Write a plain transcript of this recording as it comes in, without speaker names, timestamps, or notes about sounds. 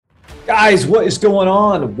Guys, what is going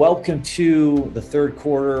on? Welcome to the third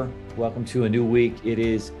quarter. Welcome to a new week. It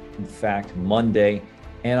is, in fact, Monday.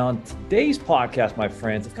 And on today's podcast, my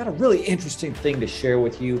friends, I've got a really interesting thing to share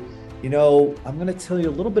with you. I'm going to tell you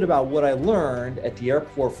a little bit about what I learned at the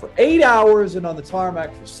airport for 8 hours and on the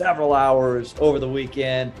tarmac for several hours over the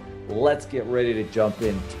weekend. Let's get ready to jump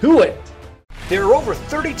into it. There are over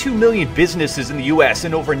 32 million businesses in the U.S.,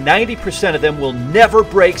 and over 90% of them will never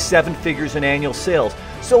break seven figures in annual sales.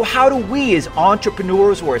 So how do we as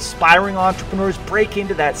entrepreneurs or aspiring entrepreneurs break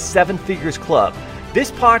into that seven figures club?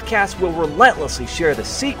 This podcast will relentlessly share the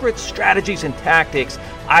secrets, strategies, and tactics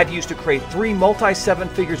I've used to create 3 multi-seven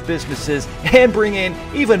figures businesses and bring in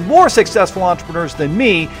even more successful entrepreneurs than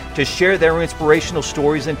me to share their inspirational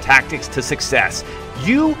stories and tactics to success.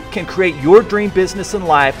 You can create your dream business and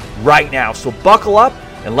life right now. So buckle up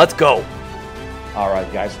and let's go. All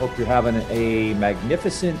right, guys, hope you're having a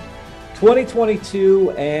magnificent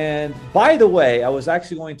 2022. And by the way, I was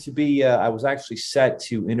actually set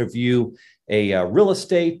to interview a real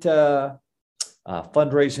estate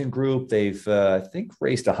fundraising group. They've, I think,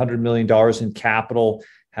 raised $100 million in capital,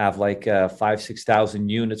 have like 6,000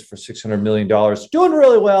 units for $600 million, doing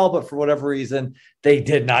really well. But for whatever reason, they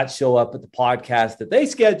did not show up at the podcast that they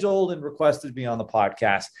scheduled and requested to be on the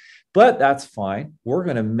podcast. But that's fine. We're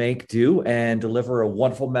going to make do and deliver a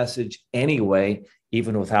wonderful message anyway,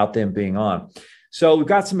 even without them being on. So we've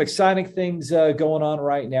got some exciting things going on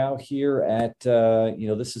right now here at,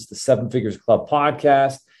 this is the Seven Figures Club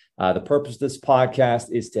podcast. The purpose of this podcast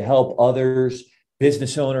is to help others,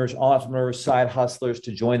 business owners, entrepreneurs, side hustlers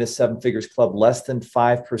to join the Seven Figures Club. Less than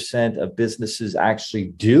 5% of businesses actually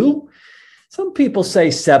do. Some people say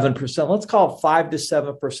 7%. Let's call it 5 to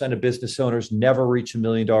 7% of business owners never reach $1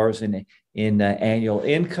 million in annual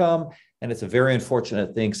income. And it's a very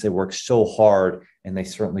unfortunate thing because they work so hard and they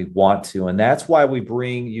certainly want to. And that's why we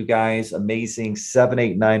bring you guys amazing 7,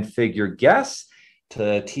 8, 9-figure guests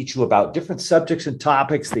to teach you about different subjects and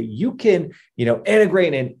topics that you can,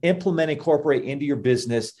 integrate and incorporate into your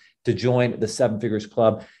business to join the Seven Figures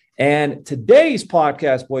Club. And today's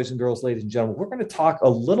podcast, boys and girls, ladies and gentlemen, we're going to talk a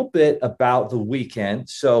little bit about the weekend.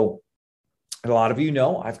 So a lot of you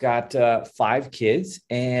know I've got 5 kids,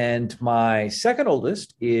 and my second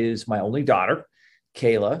oldest is my only daughter,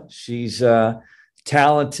 Kayla. She's a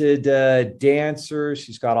talented dancer.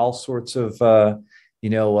 She's got all sorts of,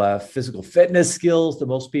 physical fitness skills that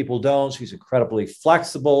most people don't. She's incredibly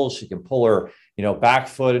flexible. She can pull her, back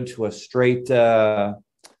foot into a straight,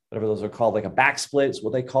 whatever those are called, like a back split is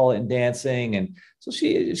what they call it in dancing. And so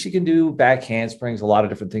she can do back handsprings, a lot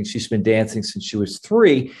of different things. She's been dancing since she was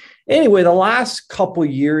 3. Anyway, the last couple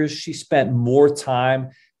of years, she spent more time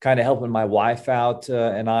kind of helping my wife out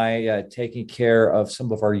and I taking care of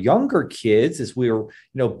some of our younger kids as we were,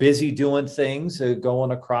 busy doing things,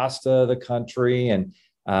 going across the country. And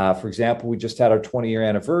for example, we just had our 20-year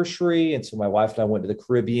anniversary. And so my wife and I went to the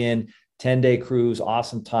Caribbean, 10-day cruise,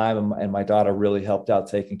 awesome time. And my daughter really helped out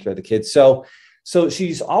taking care of the kids. So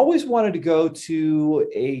she's always wanted to go to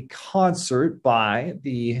a concert by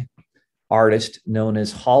the artist known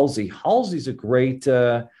as Halsey. Halsey's a great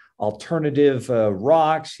alternative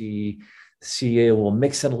rock. She will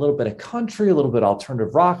mix in a little bit of country, a little bit of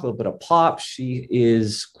alternative rock, a little bit of pop. She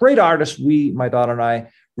is a great artist. My daughter and I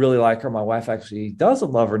really like her. My wife actually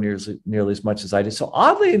doesn't love her nearly as much as I do. So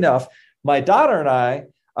oddly enough, my daughter and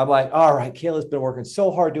I'm like, all right, Kayla's been working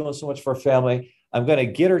so hard, doing so much for her family. I'm going to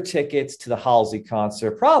get her tickets to the Halsey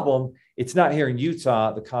concert. Problem, it's not here in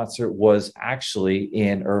Utah. The concert was actually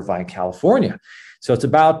in Irvine, California. So it's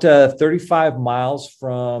about 35 miles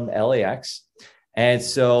from LAX. And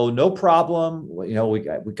so no problem.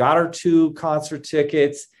 We got our 2 concert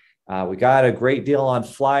tickets. We got a great deal on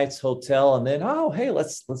flights, hotel, and then,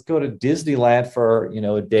 let's go to Disneyland for,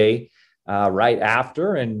 a day right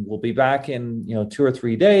after. And we'll be back in, 2 or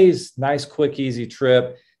 3 days. Nice, quick, easy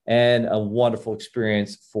trip. And a wonderful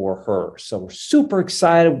experience for her. So we're super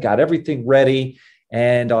excited. We got everything ready.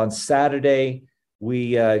 And on Saturday,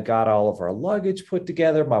 we got all of our luggage put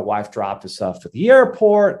together. My wife dropped us off at the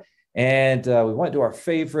airport. And we went to our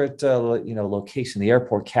favorite, location, the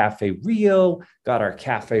Airport Cafe Rio. Got our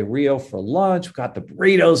Cafe Rio for lunch. We got the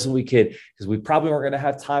burritos so we could, because we probably weren't going to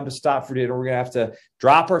have time to stop for dinner. We're going to have to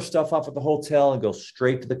drop our stuff off at the hotel and go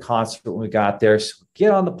straight to the concert when we got there. So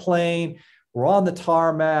get on the plane. We're on the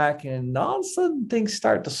tarmac, and all of a sudden things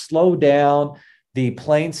start to slow down. The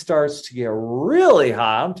plane starts to get really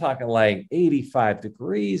hot. I'm talking like 85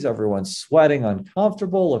 degrees. Everyone's sweating,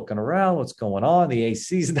 uncomfortable, looking around, what's going on? The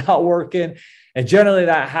AC's not working. And generally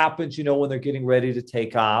that happens, when they're getting ready to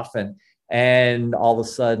take off. And And all of a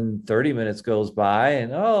sudden, 30 minutes goes by,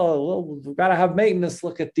 and oh, well, we've got to have maintenance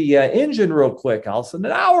look at the engine real quick. All of a sudden,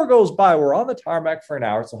 an hour goes by. We're on the tarmac for an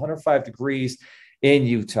hour. It's 105 degrees in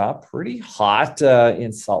Utah, pretty hot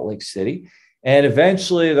in Salt Lake City. And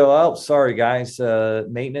eventually, though, oh, sorry, guys,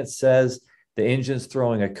 maintenance says the engine's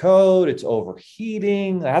throwing a code. It's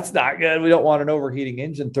overheating. That's not good. We don't want an overheating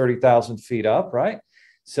engine 30,000 feet up, right?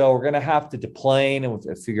 So we're going to have to deplane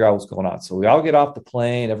and figure out what's going on. So we all get off the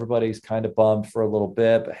plane. Everybody's kind of bummed for a little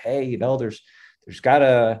bit, but hey, you know, they're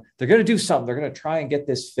going to do something. They're going to try and get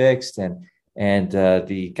this fixed. And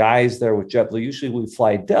the guys there with JetBlue, usually we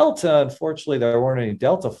fly Delta. Unfortunately, there weren't any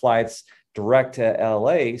Delta flights direct to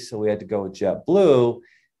LA. So we had to go with JetBlue.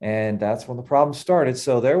 And that's when the problem started.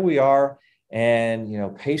 So there we are. And, you know,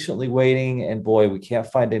 patiently waiting, and boy, we can't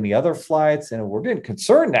find any other flights. And we're getting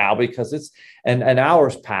concerned now because it's an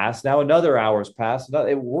hour's passed. Now another hour's passed.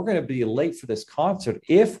 We're going to be late for this concert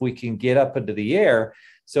if we can get up into the air.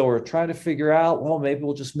 So we're trying to figure out, well, maybe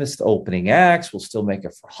we'll just miss the opening acts. We'll still make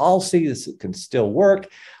it for Halsey. This can still work.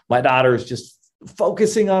 My daughter is just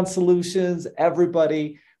focusing on solutions.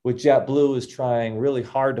 Everybody with JetBlue is trying really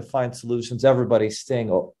hard to find solutions. Everybody's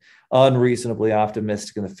staying unreasonably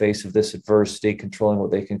optimistic in the face of this adversity, controlling what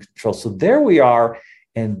they can control. So there we are.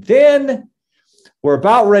 And then we're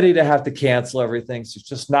about ready to have to cancel everything. So it's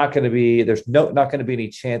just not going to be, not going to be any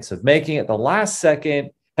chance of making it. The last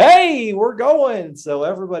second, hey, we're going. So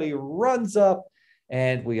everybody runs up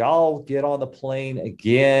and we all get on the plane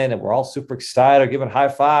again. And we're all super excited, giving high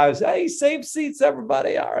fives. Hey, same seats,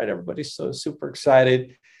 everybody. All right, everybody's so super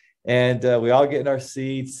excited. And we all get in our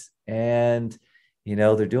seats, and you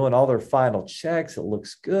know, they're doing all their final checks. It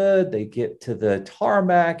looks good. They get to the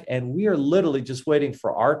tarmac, and we are literally just waiting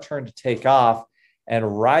for our turn to take off.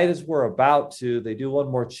 And right as we're about to, they do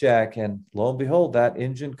one more check, and lo and behold, that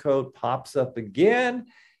engine code pops up again.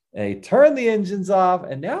 They turn the engines off,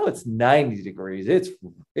 and now it's 90 degrees.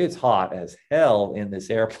 It's hot as hell in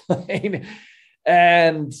this airplane.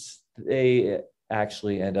 And they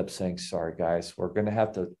actually end up saying, sorry, guys, we're going to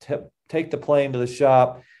have to take the plane to the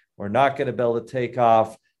shop. We're not going to be able to take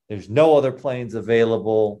off. There's no other planes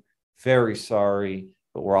available. Very sorry,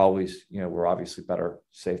 but we're obviously better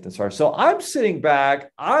safe than sorry. So I'm sitting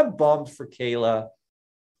back. I'm bummed for Kayla,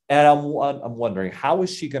 and I'm wondering, how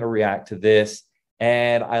is she going to react to this?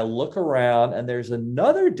 And I look around, and there's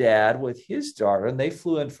another dad with his daughter, and they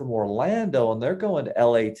flew in from Orlando, and they're going to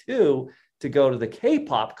LA too to go to the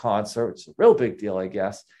K-pop concert. It's a real big deal, I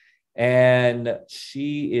guess. And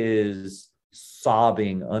she is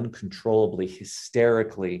sobbing uncontrollably,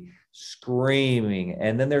 hysterically, screaming.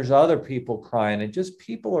 And then there's other people crying, and just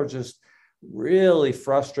people are just really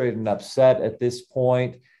frustrated and upset at this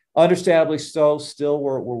point. Understandably so. Still,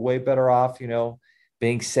 we're way better off, you know,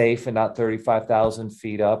 being safe and not 35,000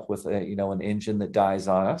 feet up with an engine that dies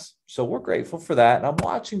on us. So we're grateful for that. And I'm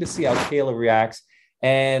watching to see how Kayla reacts.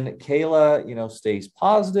 And Kayla, you know, stays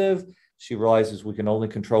positive. She realizes we can only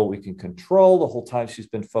control what we can control. The whole time she's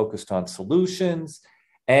been focused on solutions.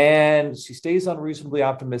 And she stays unreasonably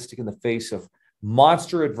optimistic in the face of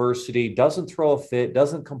monster adversity, doesn't throw a fit,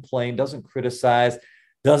 doesn't complain, doesn't criticize,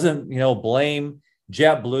 doesn't, blame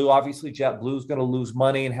JetBlue. Obviously, JetBlue is going to lose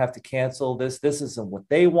money and have to cancel this. This isn't what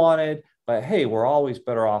they wanted. But hey, we're always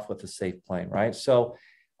better off with a safe plane, right? So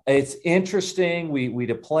it's interesting. We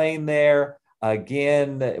deplane there.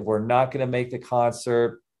 Again, we're not going to make the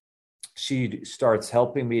concert. She starts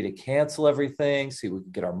helping me to cancel everything, see if we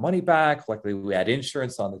can get our money back. Luckily, we had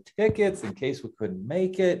insurance on the tickets in case we couldn't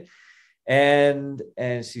make it. And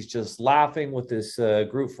she's just laughing with this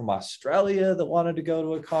group from Australia that wanted to go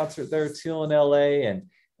to a concert there too in LA.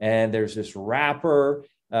 And there's this rapper.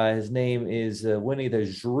 His name is Winnie the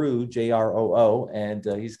Jroo, Jroo.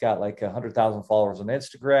 And he's got like 100,000 followers on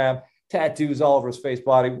Instagram, tattoos all over his face,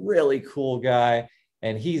 body, really cool guy.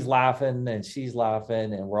 And he's laughing and she's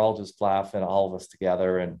laughing and we're all just laughing, all of us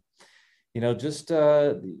together. And, just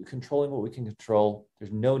controlling what we can control.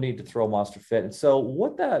 There's no need to throw a monster fit. And so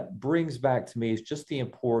what that brings back to me is just the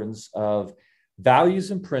importance of values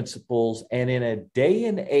and principles. And in a day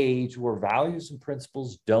and age where values and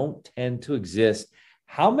principles don't tend to exist,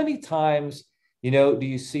 how many times, do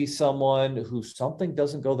you see someone who something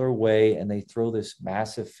doesn't go their way and they throw this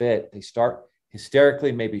massive fit? They start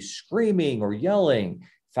hysterically, maybe screaming or yelling. In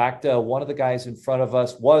fact, one of the guys in front of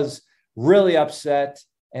us was really upset.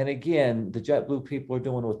 And again, the JetBlue people are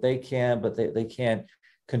doing what they can, but they can't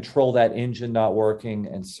control that engine not working.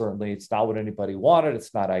 And certainly it's not what anybody wanted.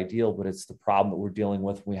 It's not ideal, but it's the problem that we're dealing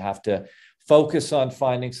with. We have to focus on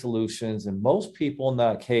finding solutions. And most people in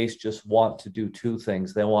that case just want to do two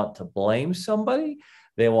things. They want to blame somebody.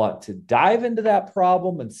 They want to dive into that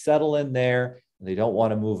problem and settle in there. And they don't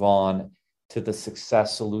want to move on to the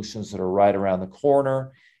success solutions that are right around the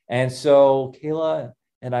corner. And so Kayla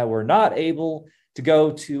and I were not able to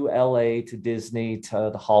go to LA, to Disney, to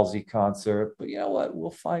the Halsey concert. But you know what?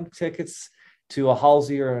 We'll find tickets to a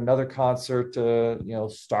Halsey or another concert,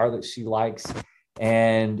 star that she likes.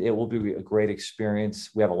 And it will be a great experience.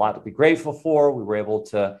 We have a lot to be grateful for. We were able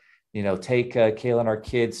to, take Kayla and our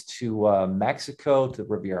kids to Mexico, to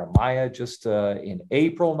Riviera Maya just in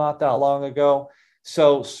April, not that long ago.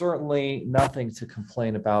 So certainly nothing to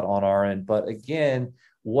complain about on our end. But again,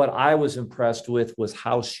 what I was impressed with was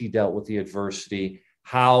how she dealt with the adversity,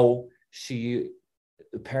 how she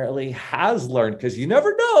apparently has learned, because you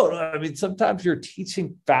never know. I mean, sometimes you're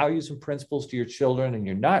teaching values and principles to your children and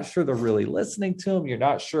you're not sure they're really listening to them. You're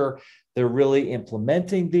not sure they're really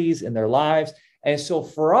implementing these in their lives. And so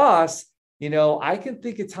for us, I can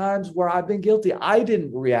think of times where I've been guilty. I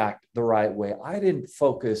didn't react the right way. I didn't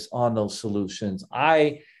focus on those solutions.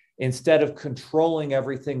 Instead of controlling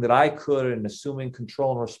everything that I could and assuming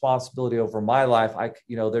control and responsibility over my life,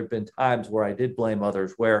 there've been times where I did blame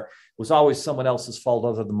others, where it was always someone else's fault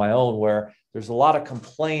other than my own, where there's a lot of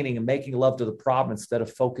complaining and making love to the problem instead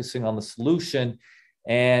of focusing on the solution.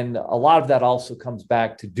 And a lot of that also comes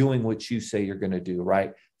back to doing what you say you're going to do,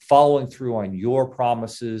 right? Following through on your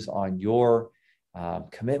promises, on your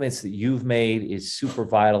commitments that you've made is super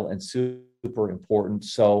vital and super important.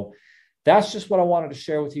 So that's just what I wanted to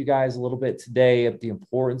share with you guys a little bit today, of the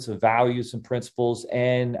importance of values and principles,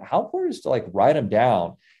 and how important it is to write them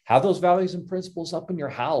down. Have those values and principles up in your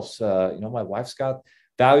house. My wife's got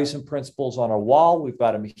values and principles on our wall. We've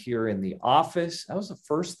got them here in the office. That was the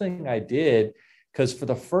first thing I did, because for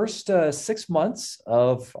the first 6 months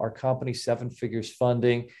of our company, Seven Figures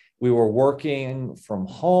Funding, we were working from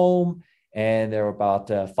home. And there were about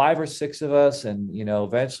 5 or 6 of us. And,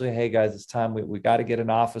 eventually, hey, guys, it's time. We got to get an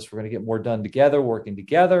office. We're going to get more done together, working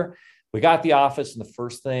together. We got the office. And the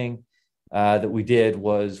first thing that we did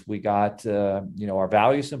was we got, our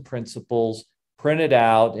values and principles printed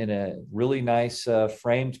out in a really nice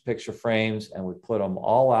framed picture frames. And we put them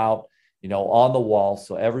all out, on the wall.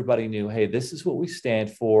 So everybody knew, hey, this is what we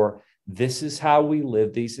stand for. This is how we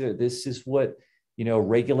live. This is what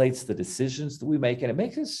regulates the decisions that we make. And it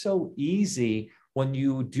makes it so easy when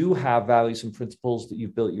you do have values and principles that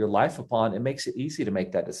you've built your life upon. It makes it easy to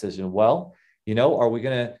make that decision. Well, are we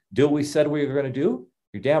going to do what we said we were going to do?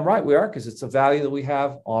 You're damn right we are, because it's a value that we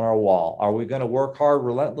have on our wall. Are we going to work hard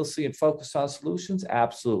relentlessly and focus on solutions?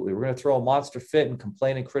 Absolutely. We're going to throw a monster fit and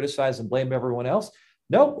complain and criticize and blame everyone else?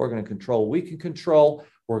 No, we're going to control what we can control.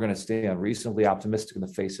 We're going to stay unreasonably optimistic in the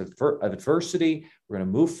face of adversity. We're going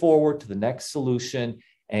to move forward to the next solution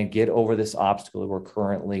and get over this obstacle that we're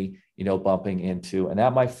currently, bumping into. And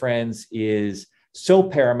that, my friends, is so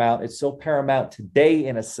paramount. It's so paramount today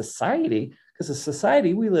in a society, because the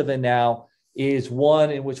society we live in now is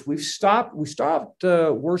one in which we stopped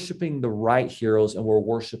worshiping the right heroes and we're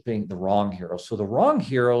worshiping the wrong heroes. So the wrong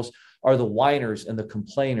heroes are the whiners and the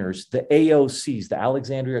complainers, the AOCs, the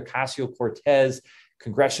Alexandria Ocasio-Cortez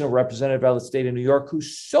congressional representative out of the state of New York,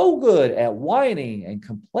 who's so good at whining and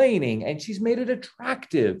complaining, and she's made it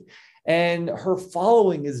attractive. And her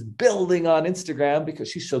following is building on Instagram because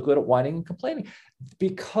she's so good at whining and complaining.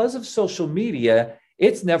 Because of social media,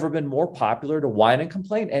 it's never been more popular to whine and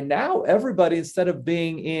complain. And now everybody, instead of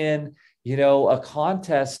being in, a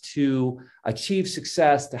contest to achieve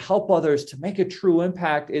success, to help others, to make a true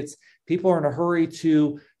impact, it's people are in a hurry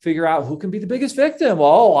to figure out who can be the biggest victim.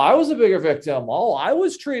 Oh, I was a bigger victim. Oh, I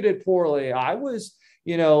was treated poorly. I was,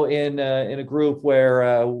 in a group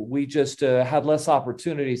where we just had less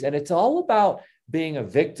opportunities. And it's all about being a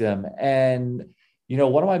victim. And,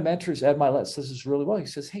 one of my mentors, Ed Milet, says this really well. He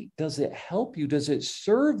says, hey, does it help you? Does it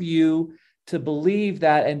serve you to believe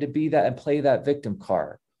that and to be that and play that victim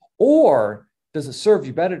card? Or does it serve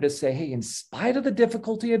you better to say, hey, in spite of the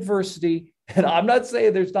difficulty, adversity, and I'm not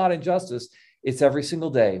saying there's not injustice, it's every single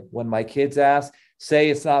day. When my kids say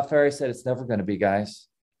it's not fair, I said, it's never going to be, guys.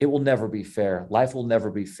 It will never be fair. Life will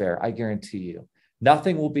never be fair. I guarantee you.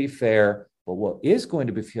 Nothing will be fair. But what is going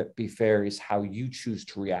to be fair is how you choose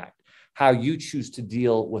to react, how you choose to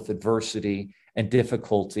deal with adversity and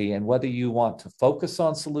difficulty, and whether you want to focus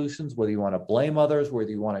on solutions, whether you want to blame others, whether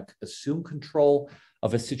you want to assume control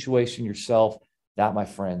of a situation yourself. That, my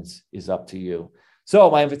friends, is up to you. So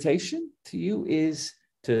my invitation to you is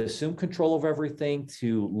to assume control of everything,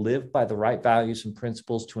 to live by the right values and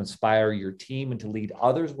principles, to inspire your team and to lead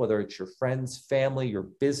others, whether it's your friends, family, your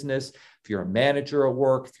business. If you're a manager at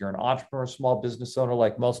work, if you're an entrepreneur, small business owner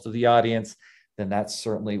like most of the audience, then that's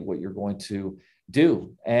certainly what you're going to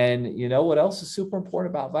do. And you know what else is super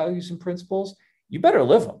important about values and principles? You better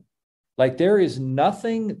live them. Like there is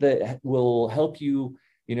nothing that will help you,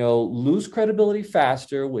 lose credibility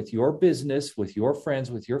faster with your business, with your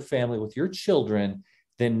friends, with your family, with your children,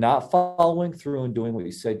 than not following through and doing what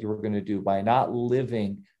you said you were going to do, by not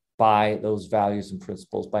living by those values and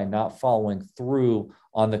principles, by not following through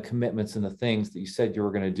on the commitments and the things that you said you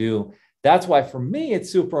were going to do. That's why for me,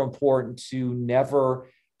 it's super important to never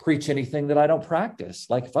preach anything that I don't practice.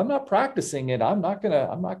 Like if I'm not practicing it, I'm not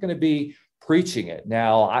gonna be preaching it.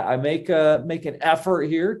 Now I make an effort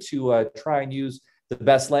here to try and use the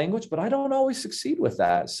best language, but I don't always succeed with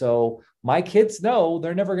that. So my kids know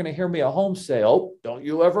they're never going to hear me at home say, "Oh, don't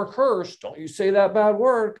you ever curse. Don't you say that bad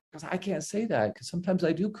word." Because I can't say that, because sometimes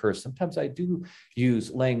I do curse. Sometimes I do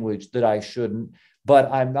use language that I shouldn't,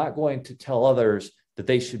 but I'm not going to tell others that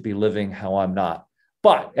they should be living how I'm not.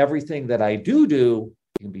 But everything that I do, you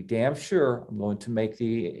can be damn sure I'm going to make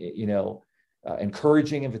the,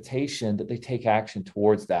 encouraging invitation that they take action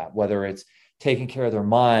towards that, whether it's taking care of their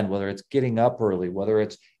mind, whether it's getting up early, whether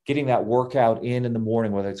it's getting that workout in the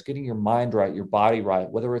morning, whether it's getting your mind right, your body right,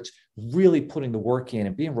 whether it's really putting the work in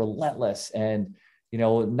and being relentless and,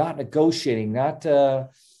 not negotiating, not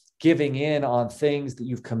giving in on things that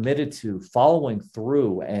you've committed to, following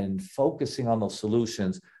through and focusing on those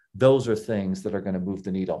solutions. Those are things that are going to move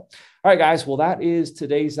the needle. All right, guys. Well, that is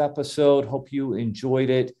today's episode. Hope you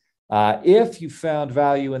enjoyed it. If you found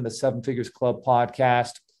value in the Seven Figures Club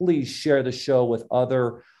podcast, please share the show with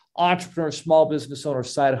other entrepreneurs, small business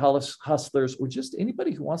owners, side hustlers, or just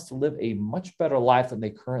anybody who wants to live a much better life than they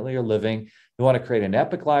currently are living. They want to create an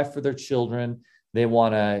epic life for their children. They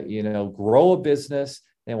want to, grow a business.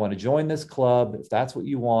 They want to join this club. If that's what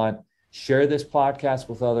you want, share this podcast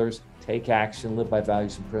with others. Take action, live by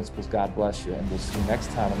values and principles. God bless you. And we'll see you next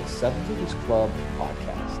time on the Seven Figures Club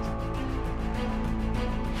podcast.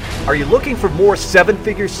 Are you looking for more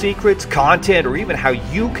seven-figure secrets, content, or even how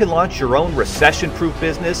you can launch your own recession-proof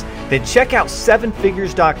business? Then check out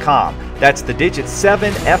sevenfigures.com. That's the digit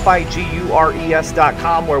 7,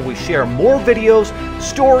 FIGURES.com, where we share more videos,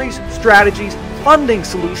 stories, strategies, funding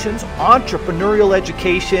solutions, entrepreneurial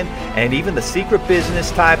education, and even the secret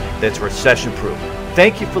business type that's recession-proof.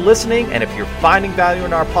 Thank you for listening, and if you're finding value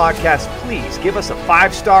in our podcast, please give us a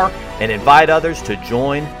 5-star and invite others to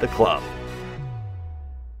join the club.